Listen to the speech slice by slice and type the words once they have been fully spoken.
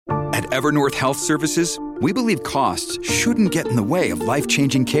At Evernorth Health Services, we believe costs shouldn't get in the way of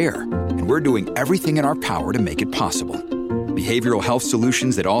life-changing care, and we're doing everything in our power to make it possible. Behavioral health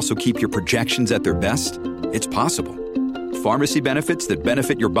solutions that also keep your projections at their best? It's possible. Pharmacy benefits that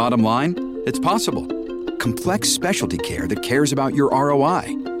benefit your bottom line? It's possible. Complex specialty care that cares about your ROI?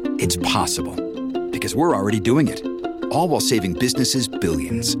 It's possible. Because we're already doing it. All while saving businesses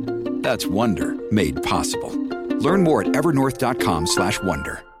billions. That's Wonder made possible. Learn more at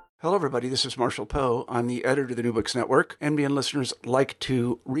evernorth.com/wonder. Hello, everybody. This is Marshall Poe. I'm the editor of the New Books Network. NBN listeners like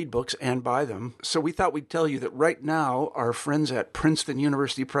to read books and buy them. So we thought we'd tell you that right now, our friends at Princeton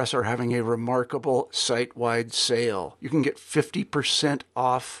University Press are having a remarkable site-wide sale. You can get 50%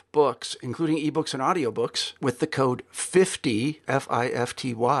 off books, including ebooks and audiobooks, with the code 50,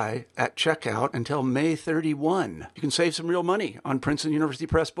 F-I-F-T-Y, at checkout until May 31. You can save some real money on Princeton University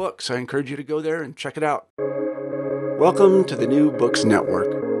Press books. I encourage you to go there and check it out. Welcome to the New Books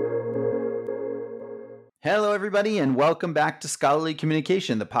Network. Hello, everybody, and welcome back to Scholarly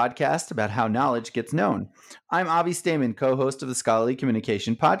Communication, the podcast about how knowledge gets known. I'm Avi Stamen, co-host of the Scholarly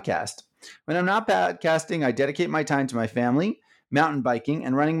Communication podcast. When I'm not podcasting, I dedicate my time to my family, mountain biking,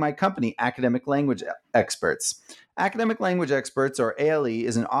 and running my company, Academic Language Experts. Academic Language Experts, or ALE,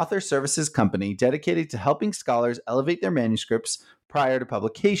 is an author services company dedicated to helping scholars elevate their manuscripts prior to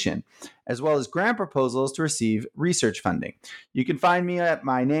publication, as well as grant proposals to receive research funding. You can find me at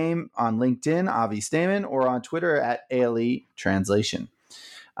my name on LinkedIn, Avi Stamen, or on Twitter at ALE Translation.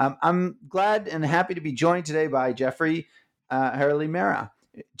 I'm glad and happy to be joined today by Jeffrey Herrli-Mera.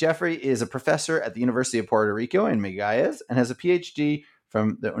 Jeffrey is a professor at the University of Puerto Rico in Megalles and has a PhD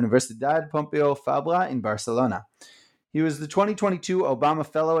from the Universidad Pompeu Fabra in Barcelona. He was the 2022 Obama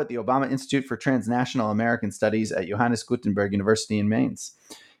Fellow at the Obama Institute for Transnational American Studies at Johannes Gutenberg University in Mainz.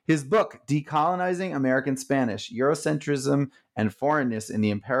 His book, Decolonizing American Spanish, Eurocentrism and Foreignness in the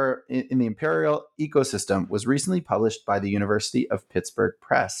Imperial Ecosystem, was recently published by the University of Pittsburgh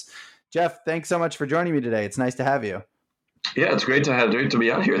Press. Jeff, thanks so much for joining me today. It's nice to have you. Yeah, it's great to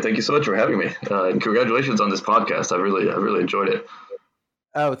be out here. Thank you so much for having me. And congratulations on this podcast. I really enjoyed it.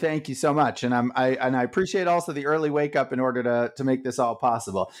 Oh, thank you so much, and I appreciate also the early wake up in order to make this all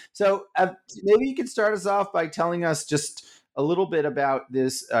possible. So maybe you could start us off by telling us just a little bit about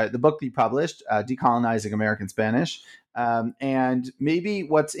this the book that you published, Decolonizing American Spanish, and maybe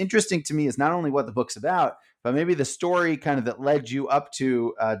what's interesting to me is not only what the book's about, but maybe the story kind of that led you up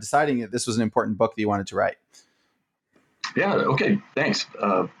to deciding that this was an important book that you wanted to write. Yeah. Okay. Thanks.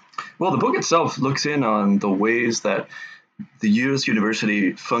 Well, the book itself looks in on the ways that the U.S.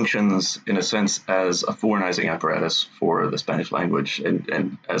 university functions, in a sense, as a foreignizing apparatus for the Spanish language,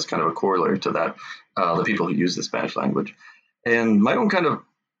 and as kind of a corollary to that, the people who use the Spanish language. And my own kind of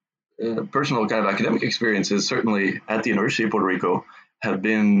personal kind of academic experiences, certainly at the University of Puerto Rico, have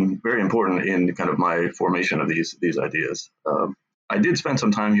been very important in kind of my formation of these ideas. I did spend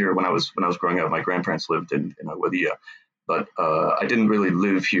some time here when I was growing up. My grandparents lived in Aguadilla, but I didn't really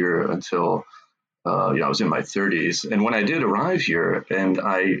live here until I was in my 30s. And when I did arrive here, and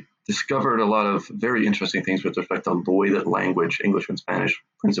I discovered a lot of very interesting things with respect to the way that language, English and Spanish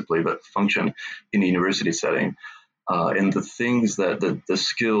principally, but function in the university setting, and the things that the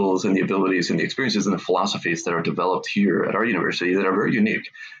skills and the abilities and the experiences and the philosophies that are developed here at our university that are very unique.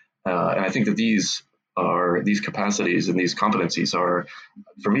 And I think that these capacities and these competencies are,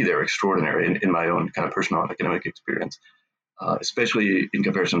 for me, they're extraordinary in my own kind of personal academic experience. Especially in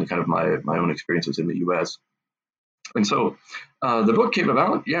comparison to kind of my own experiences in the U.S. And so the book came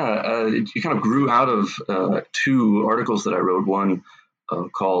about, it kind of grew out of two articles that I wrote, one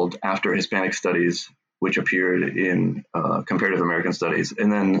called After Hispanic Studies, which appeared in Comparative American Studies,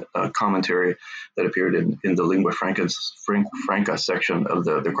 and then a commentary that appeared in the Lingua Franca section of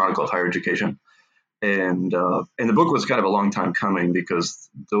the Chronicle of Higher Education. And the book was kind of a long time coming because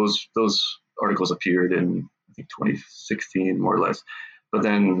those articles appeared in, I think, 2016, more or less. But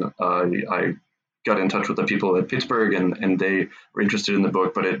then I got in touch with the people at Pittsburgh, and they were interested in the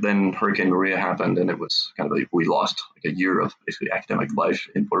book. But then Hurricane Maria happened, and it was kind of like we lost like a year of basically academic life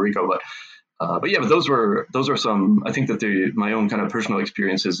in Puerto Rico. But those are some. I think that my own kind of personal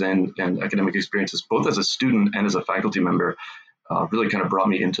experiences and academic experiences, both as a student and as a faculty member, really kind of brought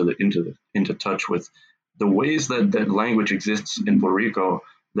me into touch with the ways that language exists in Puerto Rico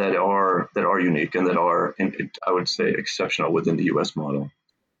that are unique and that are, I would say, exceptional within the U.S. model.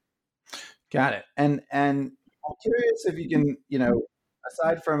 Got it. And I'm curious if you can,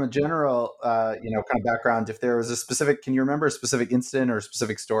 aside from a general, kind of background, if there was a specific, can you remember a specific incident or a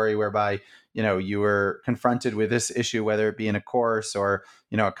specific story whereby, you were confronted with this issue, whether it be in a course or,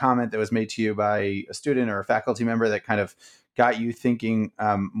 a comment that was made to you by a student or a faculty member that kind of got you thinking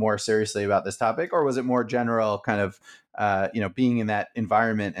more seriously about this topic, or was it more general, kind of being in that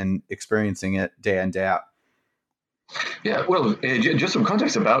environment and experiencing it day in, day out? Yeah, well, just some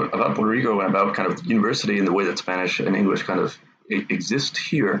context about Puerto Rico and about kind of the university and the way that Spanish and English kind of exist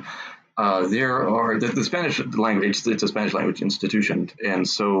here. There are the Spanish language; it's a Spanish language institution, and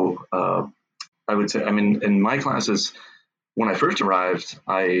so I would say, I mean, in my classes, when I first arrived,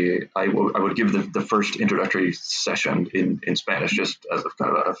 I would give the first introductory session in Spanish, just as a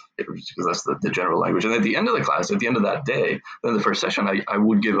kind of because that's the general language. And at the end of the class, at the end of that day, then the first session, I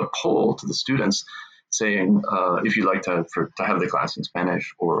would give a poll to the students saying if you'd like to have the class in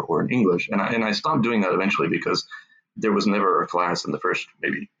Spanish or in English. And I stopped doing that eventually because there was never a class in the first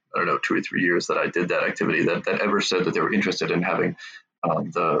maybe, I don't know, 2 or 3 years that I did that activity that ever said that they were interested in having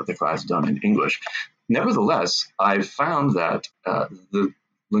the class done in English. Nevertheless, I found that the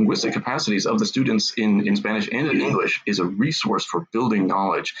linguistic capacities of the students in Spanish and in English is a resource for building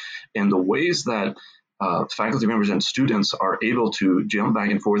knowledge, and the ways that faculty members and students are able to jump back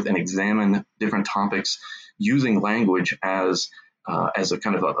and forth and examine different topics using language as a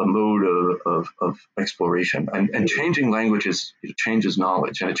kind of a mode of exploration. And changing languages changes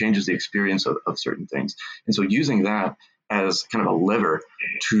knowledge, and it changes the experience of certain things. And so using that as kind of a lever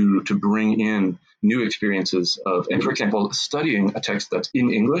to bring in new experiences of, and for example, studying a text that's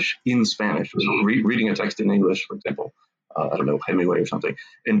in English in Spanish, so reading a text in English, for example, I don't know, Hemingway or something,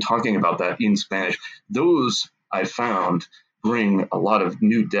 and talking about that in Spanish, those I found bring a lot of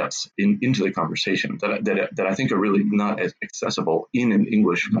new depths into the conversation that I think are really not as accessible in an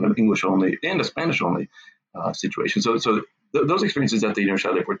English, kind of English only and a Spanish only situation. So those experiences at the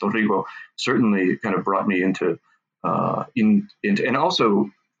Universidad de Puerto Rico certainly kind of brought me into and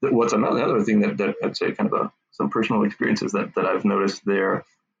also what's another thing that I'd say kind of some personal experiences that I've noticed there,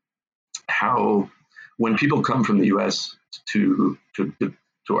 how when people come from the U.S. to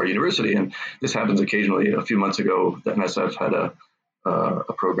our university, and this happens occasionally. A few months ago, the NSF had a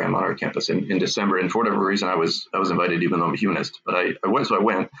program on our campus in December, and for whatever reason, I was invited, even though I'm a humanist. But I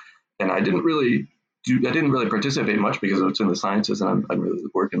went, and I didn't really participate much because it's in the sciences, and I really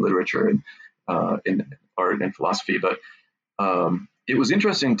work in literature and in art and philosophy. But it was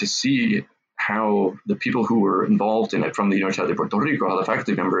interesting to see how the people who were involved in it from the Universidad de Puerto Rico, how the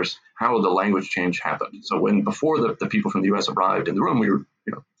faculty members, how the language change happened. So before the people from the U.S. arrived in the room, we were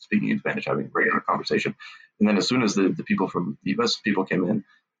speaking in Spanish, having a regular conversation. And then as soon as the people from the U.S. people came in,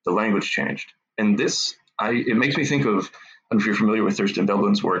 the language changed. And it makes me think of, I don't know if you're familiar with Thurston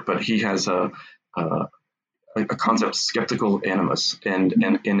Belbin's work, but he has a concept, skeptical animus, and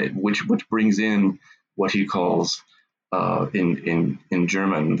which brings in what he calls in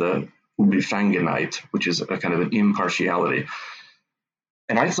German the Unbefangenheit, which is a kind of an impartiality.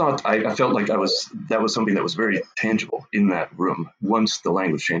 And I felt like that was something that was very tangible in that room once the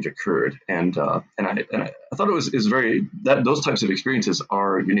language change occurred. And I thought it was very that those types of experiences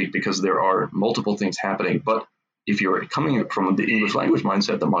are unique because there are multiple things happening. But if you're coming from the English language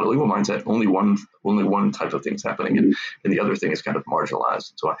mindset, the monolingual mindset, only one type of thing is happening, and the other thing is kind of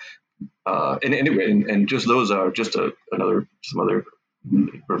marginalized. So, and anyway, and just those are just some other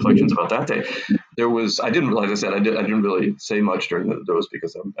reflections about that day. I didn't really say much during those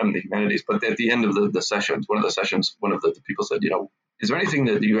because I'm in the humanities. But at the end of the sessions, one of the people said, is there anything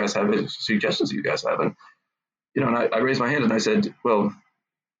that you guys have, suggestions that you guys have? And and I raised my hand and I said, well,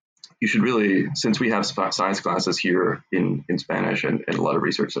 you should really, since we have science classes here in Spanish and a lot of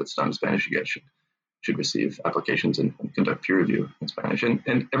research that's done in Spanish, you guys should receive applications and conduct peer review in Spanish.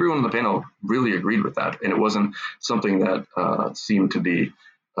 And everyone on the panel really agreed with that. And it wasn't something that seemed to be,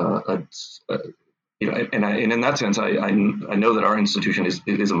 and in that sense, I know that our institution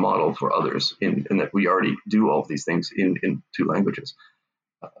is a model for others in that we already do all of these things in two languages.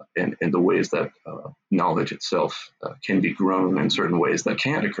 And the ways that knowledge itself can be grown in certain ways that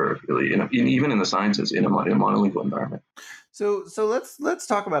can't occur really even in the sciences in a monolingual environment. So let's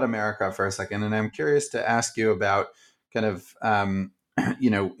talk about America for a second, and I'm curious to ask you about kind of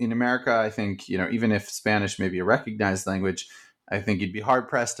in America, I think even if Spanish may be a recognized language, I think you'd be hard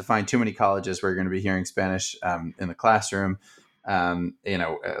pressed to find too many colleges where you're going to be hearing Spanish in the classroom,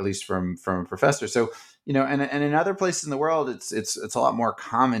 at least from a professor. So and in other places in the world, it's a lot more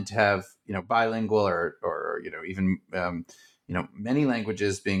common to have bilingual or even many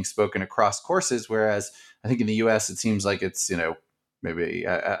languages being spoken across courses. Whereas I think in the U.S. it seems like it's maybe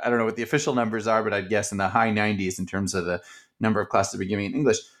I don't know what the official numbers are, but I'd guess in the high 90s in terms of the number of classes we're giving in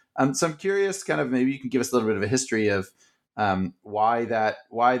English. So I'm curious, kind of maybe you can give us a little bit of a history of why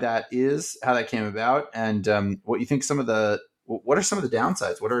that is, how that came about, and what you think some of the what are some of the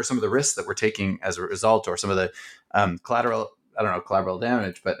downsides? What are some of the risks that we're taking as a result, or some of the collateral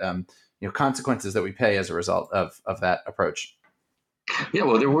damage, but consequences that we pay as a result of that approach? Yeah,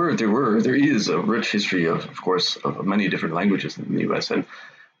 well, there is a rich history of course, of many different languages in the U.S. and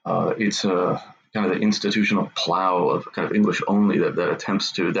it's a kind of the institutional plow of kind of English only that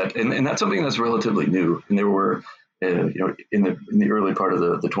attempts to that, and that's something that's relatively new. And there were, in the early part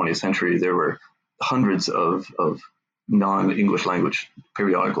of the 20th century, there were hundreds of non-English language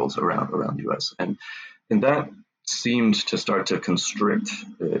periodicals around the U.S. and that seemed to start to constrict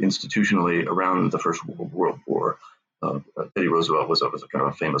institutionally around the First World War. Teddy Roosevelt was a kind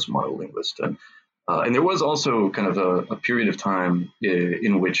of a famous monolinguist, and there was also kind of a period of time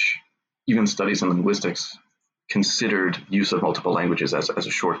in which even studies in linguistics considered use of multiple languages as a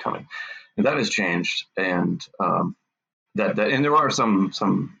shortcoming, and that has changed. And and there are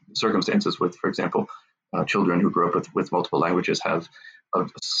some circumstances with, for example, children who grow up with multiple languages have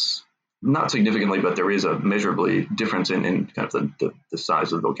not significantly, but there is a measurably difference in kind of the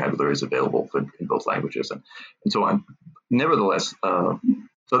size of the vocabularies available in both languages and so on. Nevertheless,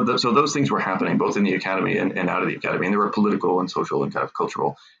 so those things were happening both in the academy and out of the academy, and there were political and social and kind of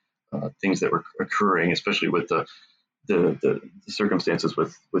cultural things that were occurring, especially with the circumstances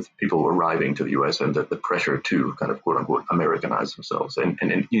with people arriving to the U.S. and the pressure to kind of quote unquote Americanize themselves, and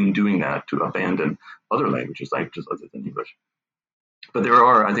in doing that to abandon other languages other than English. But there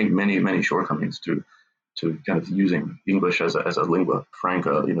are, I think, many shortcomings to kind of using English as a lingua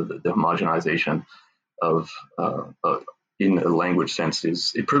franca. The homogenization of in a language sense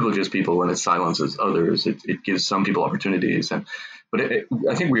it privileges people and it silences others. It gives some people opportunities, but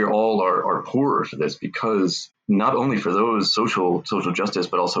I think we all are poorer for this, because not only for those social justice,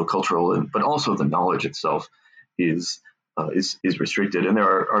 but also cultural, but also the knowledge itself is restricted. And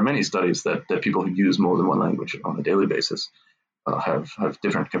there are many studies that people who use more than one language on a daily basis have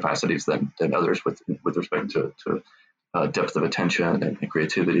different capacities than others with respect to depth of attention and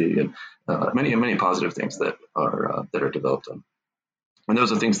creativity and many positive things that are developed. And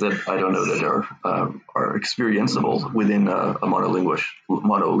those are things that I don't know that are experienceable within a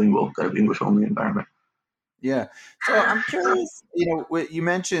monolingual kind of English only environment. Yeah. So I'm curious, you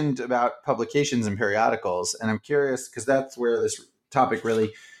mentioned about publications and periodicals, and I'm curious because that's where this topic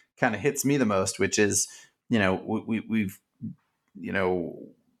really kind of hits me the most, which is, we've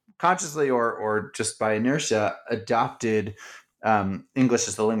consciously or just by inertia adopted English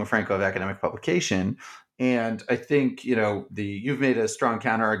as the lingua franca of academic publication. And I think, you've made a strong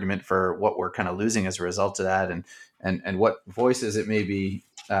counter argument for what we're kind of losing as a result of that, and what voices it may be,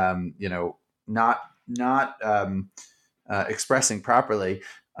 not expressing properly.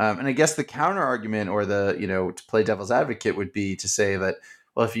 And I guess the counter argument, or to play devil's advocate, would be to say that,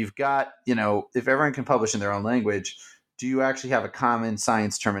 well, if you've got, if everyone can publish in their own language, do you actually have a common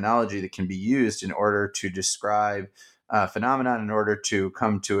science terminology that can be used in order to describe phenomenon, in order to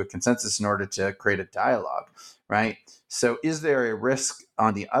come to a consensus, in order to create a dialogue, right? So is there a risk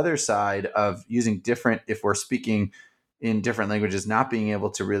on the other side of using different, if we're speaking in different languages, not being able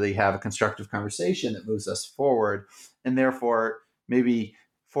to really have a constructive conversation that moves us forward, and therefore maybe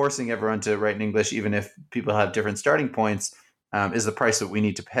forcing everyone to write in English, even if people have different starting points, is the price that we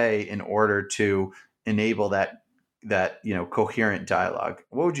need to pay in order to enable that coherent dialogue?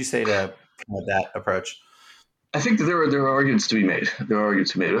 What would you say to that approach? I think that there are arguments to be made.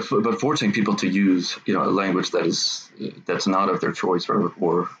 But forcing people to use a language that's not of their choice,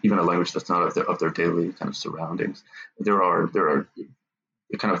 or even a language that's not of their daily kind of surroundings. There are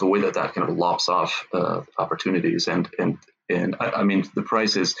kind of the way that kind of lops off opportunities, and I mean the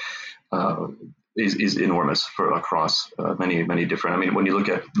price is enormous across many different. I mean, when you look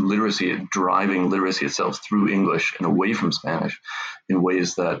at literacy, driving literacy itself through English and away from Spanish, in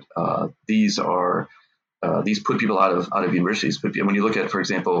ways that these put people out of universities. But when you look at, for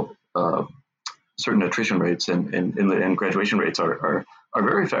example, certain attrition rates and graduation rates are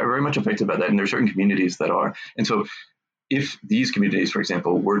very much affected by that, and there are certain communities that are. And so, if these communities, for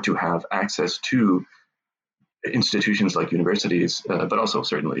example, were to have access to institutions like universities, but also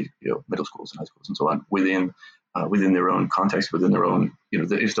certainly middle schools and high schools and so on within their own context, within their own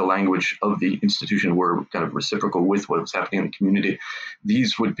if the language of the institution were kind of reciprocal with what was happening in the community,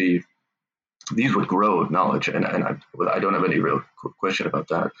 these would grow knowledge, and I don't have any real question about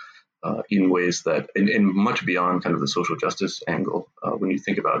that in ways that and much beyond kind of the social justice angle. When you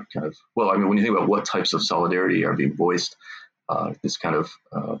think about when you think about what types of solidarity are being voiced, this kind of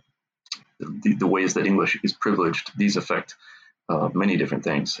the ways that English is privileged, these affect many different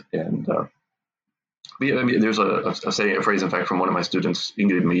things. And I mean, there's a phrase, in fact, from one of my students,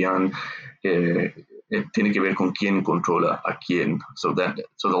 Ingrid Millan, tiene que ver con quién controla a quién. So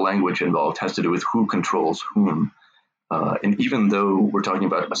the language involved has to do with who controls whom. And even though we're talking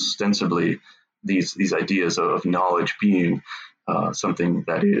about ostensibly these ideas of knowledge being something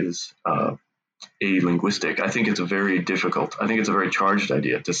that is alinguistic, I think it's a very charged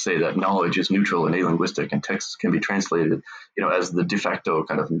idea to say that knowledge is neutral and alinguistic, and texts can be translated, as the de facto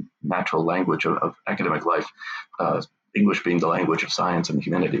kind of natural language of academic life. English being the language of science and the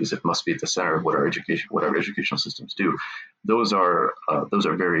humanities, it must be at the center of what our educational systems do. Those are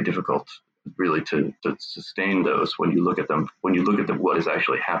very difficult, really, to sustain those when you look at them. When you look at what is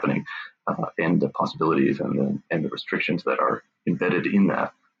actually happening, and the possibilities and the restrictions that are embedded in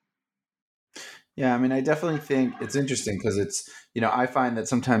that. Yeah, I mean, I definitely think it's interesting because it's, I find that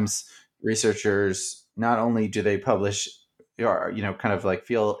sometimes researchers, not only do they publish or, kind of like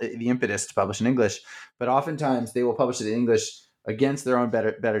feel the impetus to publish in English, but oftentimes they will publish it in English against their own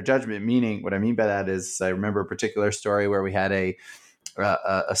better judgment. Meaning, what I mean by that is, I remember a particular story where we had a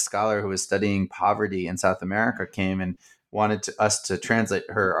scholar who was studying poverty in South America came and wanted us to translate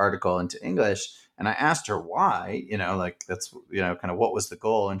her article into English. And I asked her why, that's, kind of what was the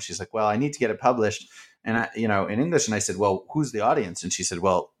goal? And she's like, well, I need to get it published. And I, in English. And I said, well, who's the audience? And she said,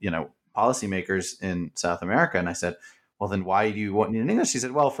 well, policymakers in South America. And I said, well, then why do you want it in English? She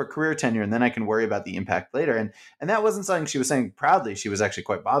said, well, for career tenure, and then I can worry about the impact later. And that wasn't something she was saying proudly. She was actually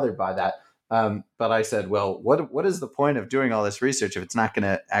quite bothered by that. But I said, well, what is the point of doing all this research if it's not going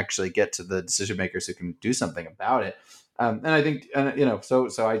to actually get to the decision makers who can do something about it? And I think,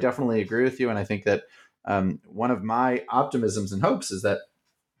 so I definitely agree with you. And I think that one of my optimisms and hopes is that,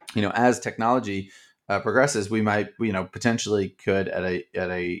 as technology progresses, we might, potentially could at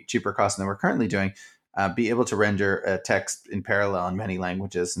a cheaper cost than we're currently doing, be able to render a text in parallel in many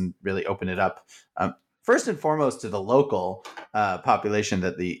languages and really open it up. First and foremost to the local population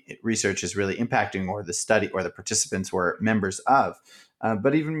that the research is really impacting, or the study or the participants were members of,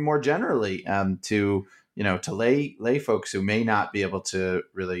 but even more generally to lay folks who may not be able to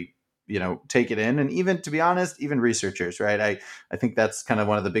really take it in. And even, to be honest, even researchers, right? I think that's kind of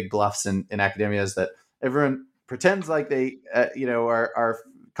one of the big bluffs in academia, is that everyone pretends like they are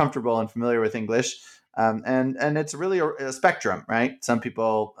comfortable and familiar with English. And it's really a spectrum, right? Some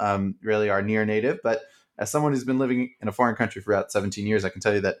people really are near native, but as someone who's been living in a foreign country for about 17 years, I can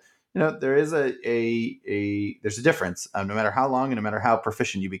tell you that there is there's a difference. No matter how long and no matter how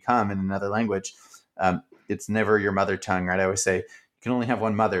proficient you become in another language, it's never your mother tongue, right? I always say you can only have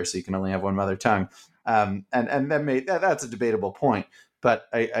one mother, so you can only have one mother tongue, and that's a debatable point. But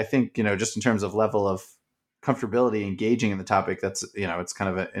I think just in terms of level of comfortability engaging in the topic, that's it's kind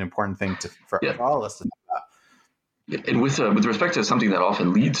of an important thing for all of us to know about. And with respect to something that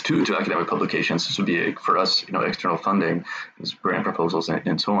often leads to academic publications, this would be for us, external funding, grant proposals,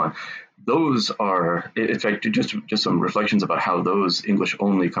 and so on. Those are, in fact, just some reflections about how those English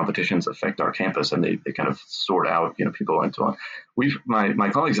only competitions affect our campus, and they kind of sort out people and so on. My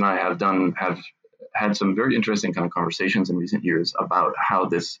colleagues and I have had some very interesting kind of conversations in recent years about how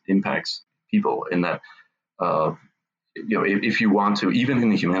this impacts people, in that if you want to, even in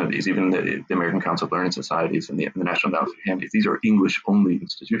the humanities, even the American Council of Learned Societies and the National Endowment for Humanities, these are English-only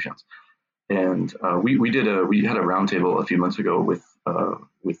institutions. And we had a roundtable a few months ago with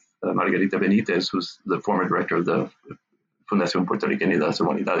Margarita Benitez, who's the former director of the Fundación Puertorriqueña de las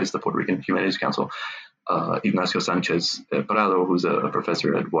Humanidades, the Puerto Rican Humanities Council, Ignacio Sanchez Prado, who's a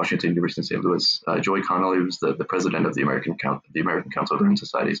professor at Washington University in St. Louis, Joy Connolly, who's the president of the American Council of Learned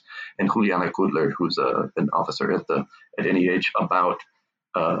Societies, and Juliana Kudler, who's an officer at NEH,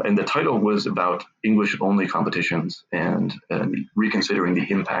 and the title was about English-only competitions and reconsidering the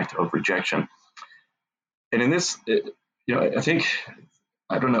impact of rejection. And in this,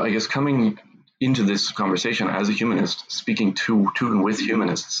 I guess coming into this conversation as a humanist, speaking to and with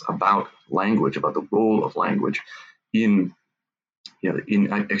humanists about language, about the role of language in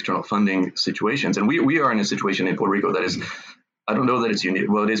external funding situations. And we are in a situation in Puerto Rico that is, I don't know that it's unique.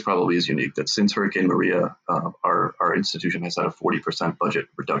 Well, it is probably unique that since Hurricane Maria, our institution has had a 40% budget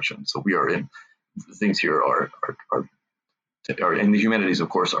reduction. So we are in, things here are and the humanities, of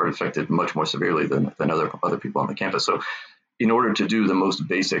course, are affected much more severely than other people on the campus. So in order to do the most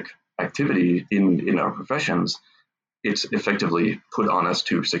basic activity in our professions, it's effectively put on us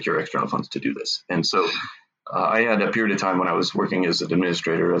to secure external funds to do this. And so I had a period of time when I was working as an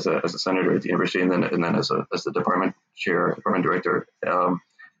administrator, as a senator at the university, and then as the department director.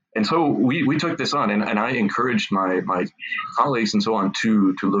 And so we took this on, and I encouraged my colleagues and so on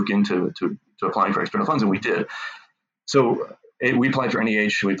to look into to applying for external funds, and we did. So we applied for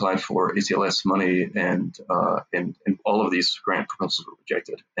NEH, we applied for ACLS money, and all of these grant proposals were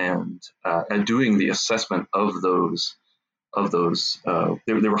rejected. And doing the assessment of those,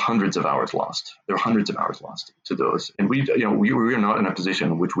 there were hundreds of hours lost. There were hundreds of hours lost to those, and we are not in a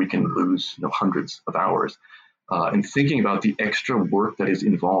position in which we can lose hundreds of hours. And thinking about the extra work that is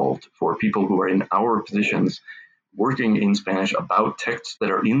involved for people who are in our positions, working in Spanish about texts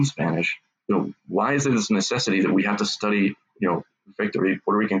that are in Spanish. Why is there this necessity that we have to study, effectively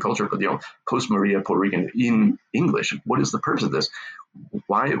Puerto Rican culture, but post Maria Puerto Rican in English? What is the purpose of this?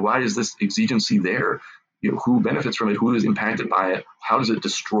 Why is this exigency there? Who benefits from it? Who is impacted by it? How does it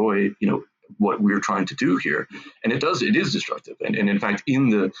destroy, what we're trying to do here? And it is destructive. And in fact,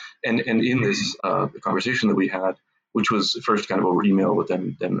 in this conversation that we had, which was first kind of over email, but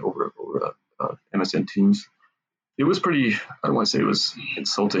then over MSN Teams, it was pretty, I don't want to say it was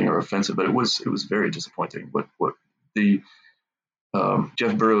insulting or offensive, but it was very disappointing. What the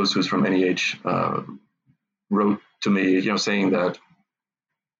Jeff Burrows, who's from NEH, wrote to me, saying that,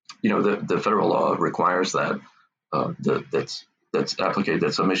 the federal law requires that applications,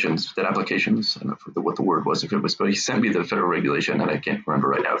 I don't know what the word was, but he sent me the federal regulation, and I can't remember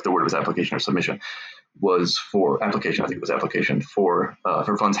right now if the word was application or submission, was for application. I think it was application for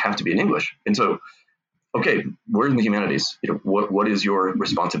funds have to be in English. And so, okay, we're in the humanities. What is your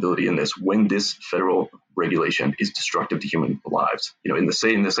responsibility in this when this federal regulation is destructive to human lives? In the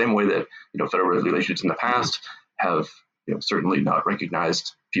same way that federal regulations in the past have certainly not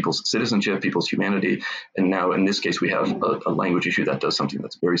recognized people's citizenship, people's humanity, and now in this case we have a language issue that does something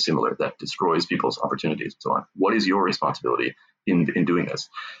that's very similar, that destroys people's opportunities and so on. What is your responsibility in doing this?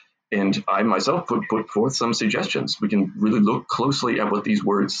 And I myself put forth some suggestions. We can really look closely at what these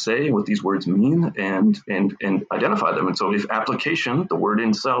words say, what these words mean, and identify them. And so if application, the word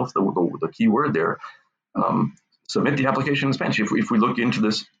in itself, the key word there, submit the application in Spanish. If we look into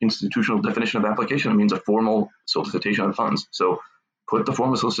this institutional definition of application, it means a formal solicitation of funds. So put the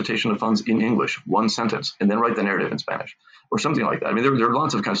formal solicitation of funds in English, one sentence, and then write the narrative in Spanish or something like that. I mean, there are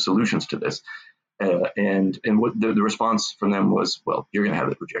lots of kind of solutions to this. And what the response from them was, well, you're going to have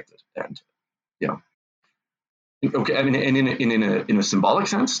it rejected. And, okay, I mean, and in a symbolic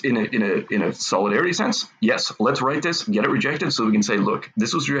sense, in a solidarity sense, yes, let's write this, get it rejected, so we can say, look,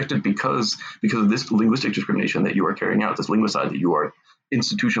 this was rejected because of this linguistic discrimination that you are carrying out, this linguicide that you are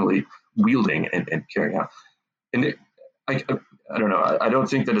institutionally wielding and carrying out. And I don't know. I don't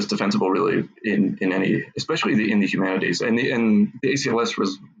think that it's defensible really in any, especially in the humanities, and the ACLS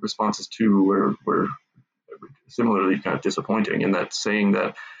responses too were similarly kind of disappointing in that, saying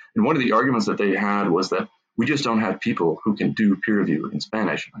that, and one of the arguments that they had was that we just don't have people who can do peer review in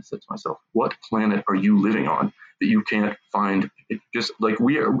Spanish. And I said to myself, what planet are you living on that you can't find it? Just like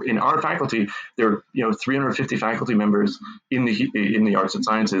we are in our faculty, there are 350 faculty members in the arts and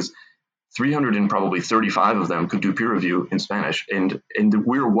sciences. 335 of them could do peer review in Spanish, and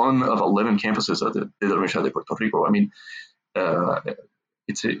we're one of 11 campuses of the La Universidad de Puerto Rico. I mean,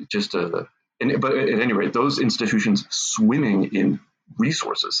 it's just but at any rate, those institutions swimming in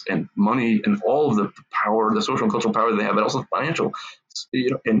resources and money and all of the power, the social and cultural power that they have, but also financial,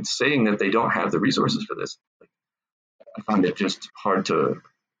 and saying that they don't have the resources for this, I find it just hard to,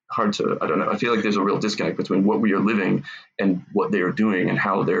 I don't know. I feel like there's a real disconnect between what we are living and what they are doing and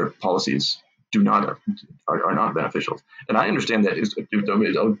how their policies are not beneficial. And I understand that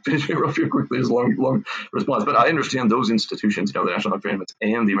I'll finish it real quickly. It's a long response, but I understand those institutions, the National Endowment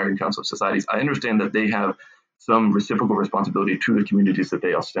and the American Council of Societies. I understand that they have some reciprocal responsibility to the communities that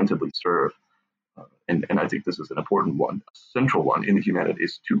they ostensibly serve. And I think this is an important one, a central one in the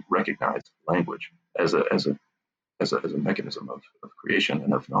humanities, to recognize language as a mechanism of creation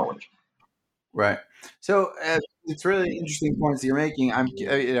and of knowledge. Right. So it's really interesting points you're making.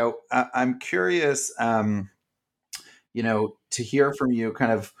 I'm curious, to hear from you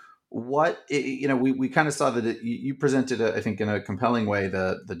kind of what, we kind of saw that you presented, I think in a compelling way,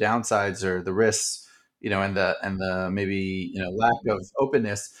 the downsides or the risks, and the maybe, lack of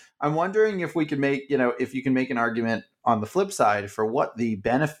openness. I'm wondering if we could make, if you can make an argument on the flip side for what the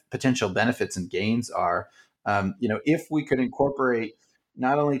potential benefits and gains are. If we could incorporate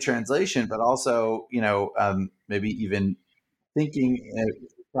not only translation, but also, maybe even thinking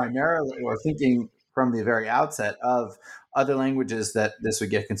primarily or thinking from the very outset of other languages that this would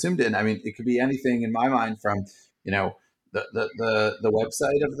get consumed in. I mean, it could be anything in my mind from, the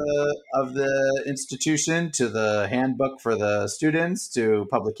website of the institution to the handbook for the students to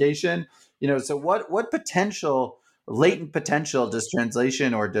publication. So what latent potential does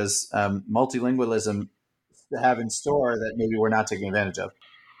translation or does multilingualism have in store that maybe we're not taking advantage of?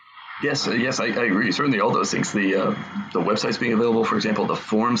 Yes, I agree. Certainly, all those things. The websites being available, for example, the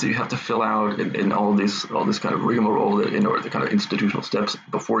forms that you have to fill out, and all this kind of rigmarole or the kind of institutional steps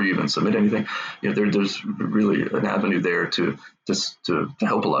before you even submit anything. There's really an avenue there to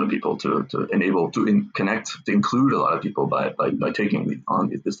help a lot of people, to enable, connect, to include a lot of people by taking on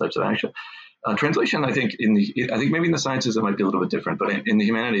these types of action. Translation, I think maybe in the sciences it might be a little bit different, but in the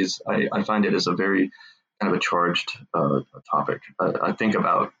humanities, I find it as a very kind of a charged topic. I think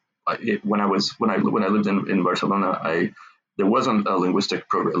about when I lived in Barcelona, there wasn't a linguistics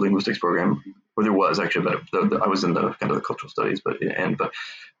program, or there was actually, but I was in the kind of the cultural studies, but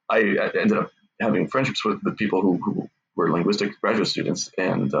I ended up having friendships with people who were linguistic graduate students,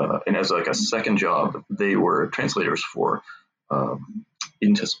 and as like a second job, they were translators for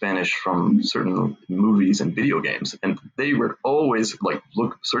into Spanish from certain movies and video games, and they would always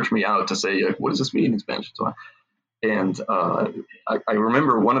search me out to say, what does this mean in Spanish and so on. And I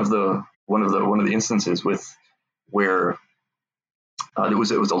remember one of the instances where it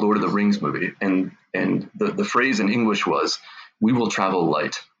was a Lord of the Rings movie, and the phrase in English was, "We will travel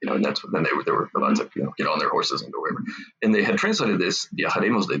light," and that's then they were about to get on their horses and go wherever, and they had translated this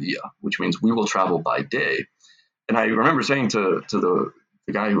 "Viajaremos de día," which means we will travel by day. And I remember saying to the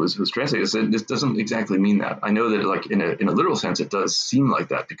guy who was translating, I said, this doesn't exactly mean that. I know that like in a literal sense, it does seem like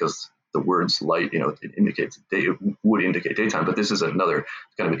that because the words light, it indicates it would indicate daytime, but this is another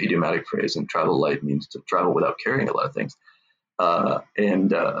kind of an idiomatic phrase, and travel light means to travel without carrying a lot of things.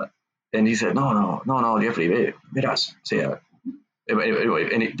 And he said, no, Jeffrey, verás. So,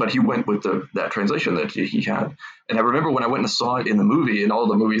 anyway, but he went with that translation that he had. And I remember when I went and saw it in the movie, and all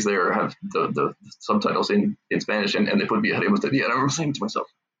the movies there have the subtitles in Spanish, and they put Viajaremos de día. And I remember saying to myself,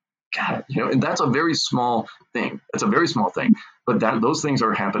 God, and that's a very small thing. That's a very small thing, but those things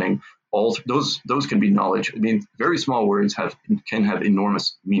are happening. All those can be knowledge. I mean, very small words can have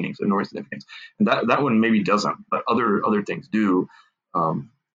enormous meanings, enormous significance, and that one maybe doesn't, but other things do. And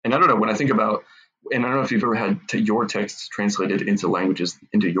I don't know, when I think about, and I don't know if you've ever had your texts translated into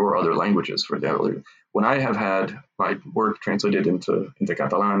your other languages. For example, when I have had my work translated into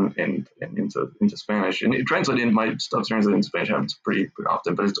Catalan and into Spanish, and my stuff's translated into Spanish happens pretty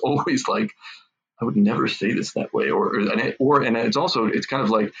often, but it's always like, I would never say this that way, and it's kind of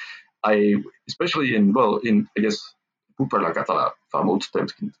like, I guess puc parlar català fa molts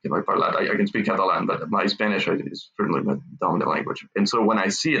temps que no he parlat. I can speak Catalan, but my Spanish is certainly my dominant language. And so when I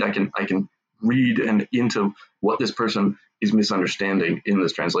see it, I can read into what this person is misunderstanding in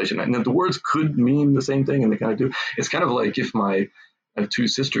this translation. And then the words could mean the same thing, and they kind of do. It's kind of like if I have two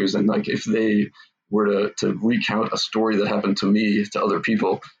sisters, and like if they were to recount a story that happened to me to other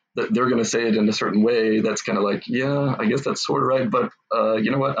people, that they're going to say it in a certain way. That's kind of like, yeah, I guess that's sort of right. But you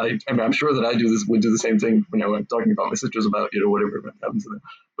know what? I'm sure that would do the same thing when I'm talking about my sisters about, whatever happens to them.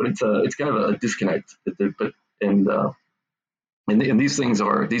 But it's kind of a disconnect. And these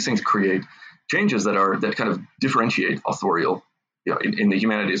things create changes that kind of differentiate authorial. In the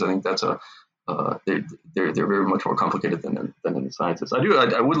humanities, I think that's they're very much more complicated than in the sciences.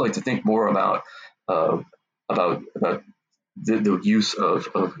 I would like to think more about the use of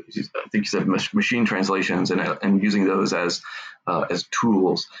I think you said machine translations and using those as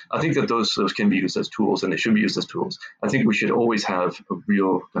tools. I think that those can be used as tools, and they should be used as tools. I think we should always have a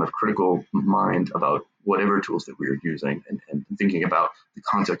real kind of critical mind about whatever tools that we are using, and thinking about the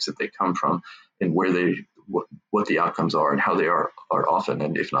context that they come from, and where what the outcomes are, and how they are often,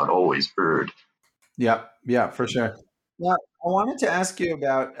 and if not always, erred. Yeah, for sure. Now, I wanted to ask you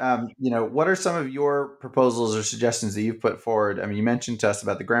about, what are some of your proposals or suggestions that you've put forward? I mean, you mentioned to us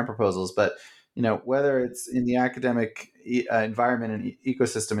about the grant proposals, but, whether it's in the academic environment and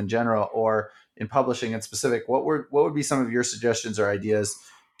ecosystem in general, or in publishing in specific, what would be some of your suggestions or ideas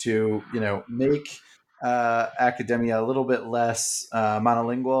to, make academia a little bit less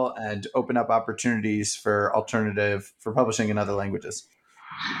monolingual and open up opportunities for publishing in other languages?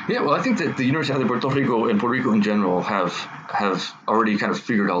 Yeah, well, I think that the Universidad de Puerto Rico and Puerto Rico in general have already kind of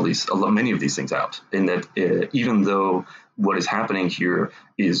figured many of these things out. In that, even though what is happening here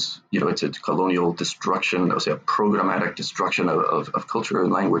is, it's a colonial destruction, a programmatic destruction of culture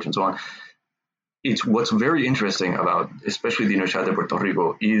and language and so on. It's what's very interesting about, especially the Universidad de Puerto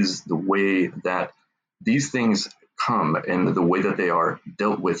Rico, is the way that these things come and the way that they are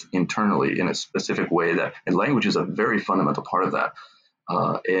dealt with internally in a specific way, and language is a very fundamental part of that.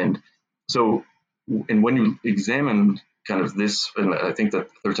 And when you examine kind of this, and I think that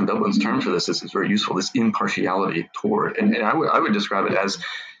Thurton Belbin's term for this is very useful, this impartiality toward, and I would describe it as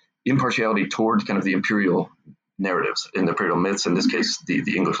impartiality toward kind of the imperial narratives and the imperial myths, in this case, the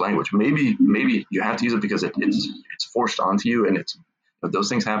English language. Maybe you have to use it because it's forced onto you, and But those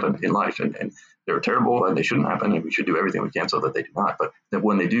things happen in life, and they're terrible, and they shouldn't happen, and we should do everything we can so that they do not. But that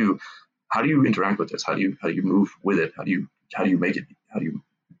when they do, how do you interact with this? How do you move with it? How do you make it? How do you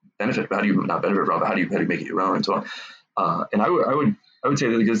benefit? How do you not benefit from it? How do you make it your own, and so on? And I would say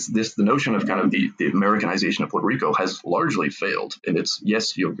that because the notion of kind of the Americanization of Puerto Rico has largely failed. And it's,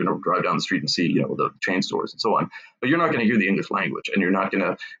 yes, you're going to drive down the street and see, the chain stores and so on, but you're not going to hear the English language, and you're not going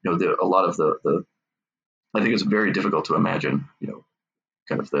to, a lot of the I think it's very difficult to imagine,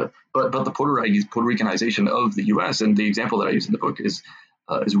 kind of but the Puerto Ricanization of the U.S. And the example that I use in the book is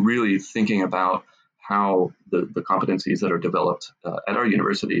really thinking about how the competencies that are developed at our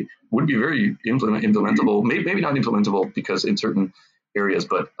university would be very implementable, maybe not implementable because in certain areas,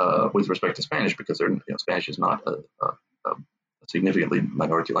 but with respect to Spanish, because Spanish is not a significantly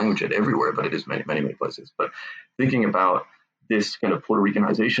minority language everywhere, but it is many places. But thinking about this kind of Puerto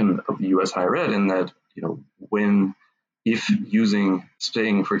Ricanization of the U.S. higher ed, and that if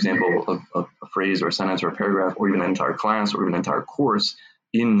saying, for example, a phrase or a sentence or a paragraph or even an entire class or even an entire course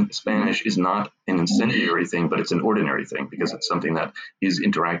in Spanish is not an incendiary thing, but it's an ordinary thing because it's something that is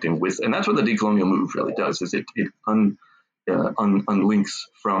interacting with, and that's what the decolonial move really does, is it unlinks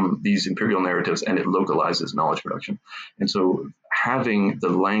from these imperial narratives and it localizes knowledge production. And so having the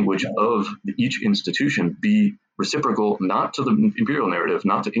language of each institution be reciprocal, not to the imperial narrative,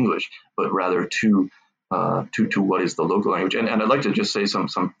 not to English, but rather to what is the local language. And I'd like to just say some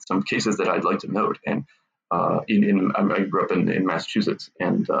cases that I'd like to note. And I grew up in Massachusetts,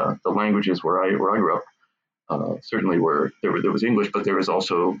 and the languages where I grew up certainly were there was English, but there was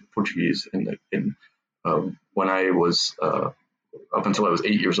also Portuguese. When I was up until I was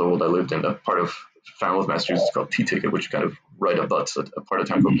 8 years old, I lived in a part of Falmouth, Massachusetts called T-Ticket, which kind of right abuts a part of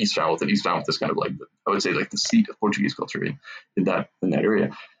town called East Falmouth. And East Falmouth is kind of like the seat of Portuguese culture in that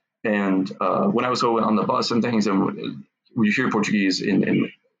area. And when I was on the bus and things, and you hear Portuguese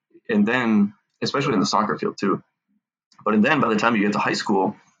and then especially in the soccer field too. But then by the time you get to high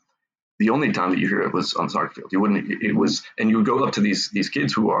school, the only time that you hear it was on the soccer field. And you would go up to these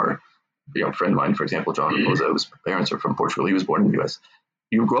kids who are, a friend of mine, for example, John Raposa, whose parents are from Portugal. He was born in the U.S.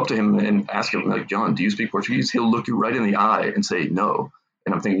 You would go up to him and ask him, like, John, do you speak Portuguese? He'll look you right in the eye and say no.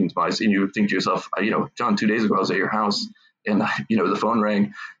 And I'm thinking, and you think to yourself, John, 2 days ago I was at your house, and the phone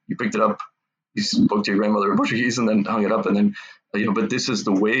rang. You picked it up. You spoke to your grandmother in Portuguese, and then hung it up. And then, but this is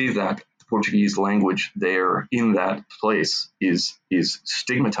the way that the Portuguese language there in that place is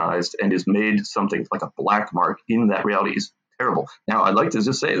stigmatized and is made something like a black mark in that reality is terrible. Now, I'd like to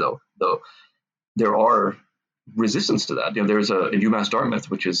just say though, there are resistance to that. There's a UMass Dartmouth,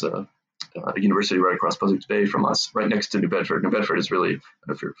 which is a university right across Buzzards Bay from us, right next to New Bedford. New Bedford is really, I don't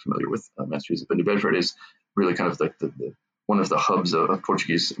know if you're familiar with Massachusetts, but New Bedford is really kind of like the one of the hubs of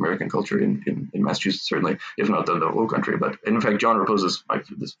Portuguese American culture in Massachusetts, certainly, if not the whole country. But in fact, John Raposa's,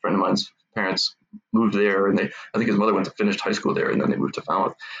 this friend of mine's parents moved there, and I think his mother went to finished high school there, and then they moved to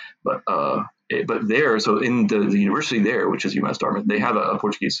Falmouth. But there, so in the university there, which is UMass Dartmouth, they have a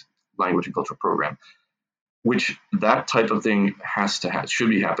Portuguese language and culture program, which that type of thing should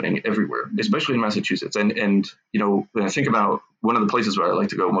be happening everywhere, especially in Massachusetts. And when I think about one of the places where I like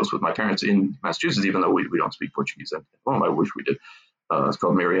to go most with my parents in Massachusetts, even though we don't speak Portuguese at home, I wish we did. It's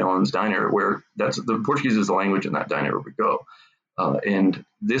called Mary Ellen's Diner, where the Portuguese is the language in that diner where we go. And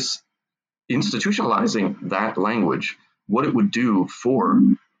this institutionalizing that language, what it would do for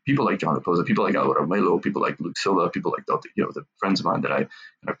people like John Raposa, people like Alvaro Melo, people like Luke Silva, people like the friends of mine that I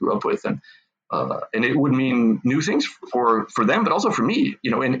grew up with, and it would mean new things for them, but also for me,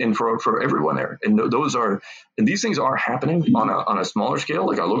 and for everyone there. And these things are happening on a smaller scale,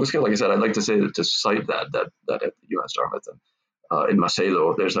 like on a local scale. Like I said, I'd like to say to cite that at UMass Dartmouth and in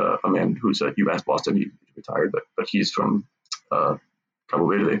Macedo, there's a man who's at UMass Boston. He retired, but he's from Cabo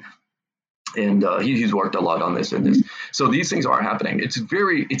Verde. And he's worked a lot on this and this. So these things are happening. Because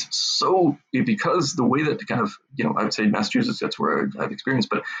the way that kind of, I would say Massachusetts, that's where I've experienced,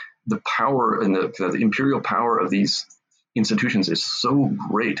 but the power and the imperial power of these institutions is so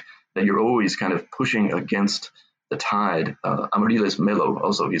great that you're always kind of pushing against the tide. Amariles Melo,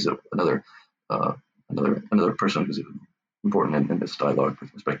 also, he's another person who's important in this dialogue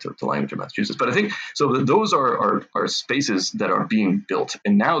with respect to language in Massachusetts. But I think so those are spaces that are being built.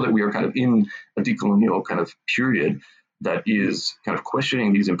 And now that we are kind of in a decolonial kind of period that is kind of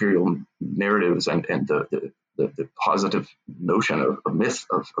questioning these imperial narratives and the positive notion of myth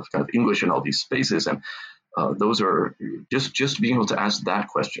of kind of English in all these spaces. And those are just being able to ask that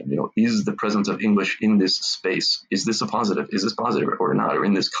question, is the presence of English in this space, is this a positive? Is this positive or not? Or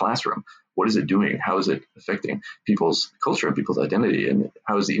in this classroom, what is it doing? How is it affecting people's culture and people's identity? And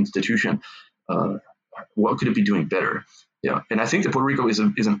how is the institution, what could it be doing better? Yeah, and I think that Puerto Rico is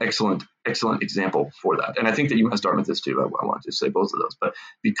an excellent example for that. And I think that UMass Dartmouth is too. I want to say both of those, but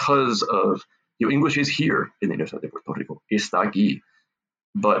because of English is here in the Universidad de Puerto Rico, está aquí,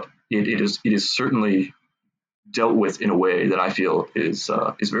 but it is certainly dealt with in a way that I feel is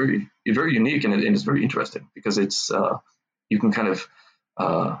very unique and is very interesting, because it's you can kind of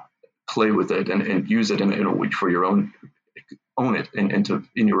play with it and use it in a way for your own, own it and to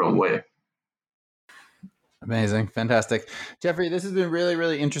in your own way. Amazing. Fantastic. Jeffrey, this has been really,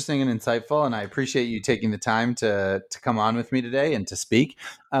 really interesting and insightful, and I appreciate you taking the time to come on with me today and to speak.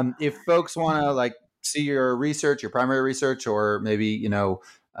 If folks want to see your research, your primary research, or maybe,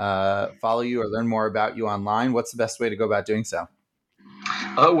 follow you or learn more about you online, what's the best way to go about doing so?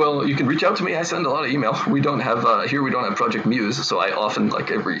 Well, you can reach out to me. I send a lot of email. We don't have here. We don't have Project Muse, so I often,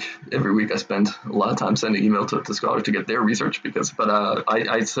 every week, I spend a lot of time sending email to scholars to get their research. But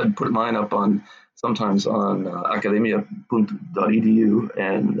I said put mine up on sometimes on academia.edu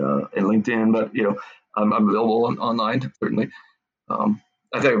and LinkedIn. But I'm available online certainly. I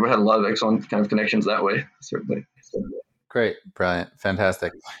think I've had a lot of excellent kind of connections that way. Certainly. Great. Brilliant.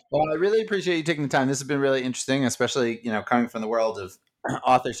 Fantastic. Well, I really appreciate you taking the time. This has been really interesting, especially, coming from the world of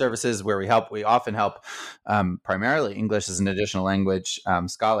author services, where we often help primarily English as an additional language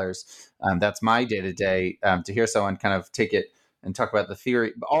scholars. That's my day-to-day, to hear someone kind of take it and talk about the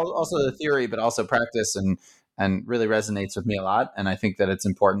theory, also the theory, but also practice, and really resonates with me a lot. And I think that it's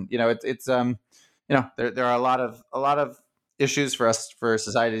important. There are a lot of issues for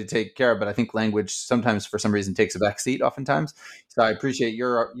society to take care of, but I think language sometimes, for some reason, takes a back seat oftentimes. So I appreciate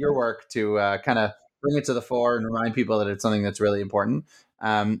your work to kind of bring it to the fore and remind people that it's something that's really important.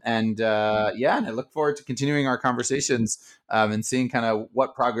 And I look forward to continuing our conversations and seeing kind of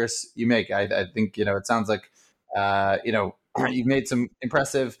what progress you make. I think, it sounds like, you've made some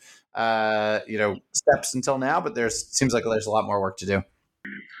impressive, steps until now, but seems like there's a lot more work to do.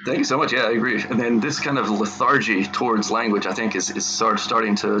 Thank you so much. Yeah, I agree. And then this kind of lethargy towards language, I think, is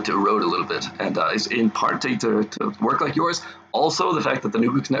starting to erode a little bit, and is in part to work like yours. Also, the fact that the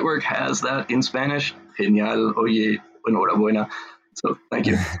New Books Network has that in Spanish. Genial. Oye, enhorabuena. So thank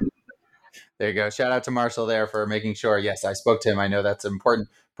you. There you go. Shout out to Marshall there for making sure. Yes, I spoke to him. I know that's an important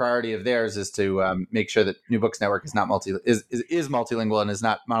priority of theirs, is to make sure that New Books Network is not is multilingual and is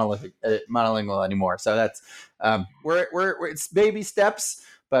not monolingual anymore. So that's we're it's baby steps,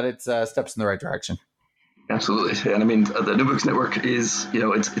 but it's steps in the right direction. Absolutely. And I mean, the New Books Network is,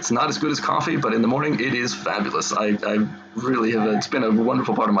 it's not as good as coffee, but in the morning it is fabulous. I really have, it's been a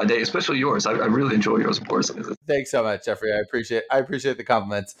wonderful part of my day, especially yours. I really enjoy yours, of course. Thanks so much, Jeffrey. I appreciate the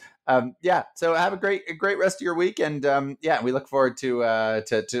compliments. So have a great rest of your week. And we look forward to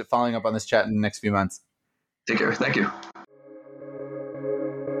following up on this chat in the next few months. Take care. Thank you.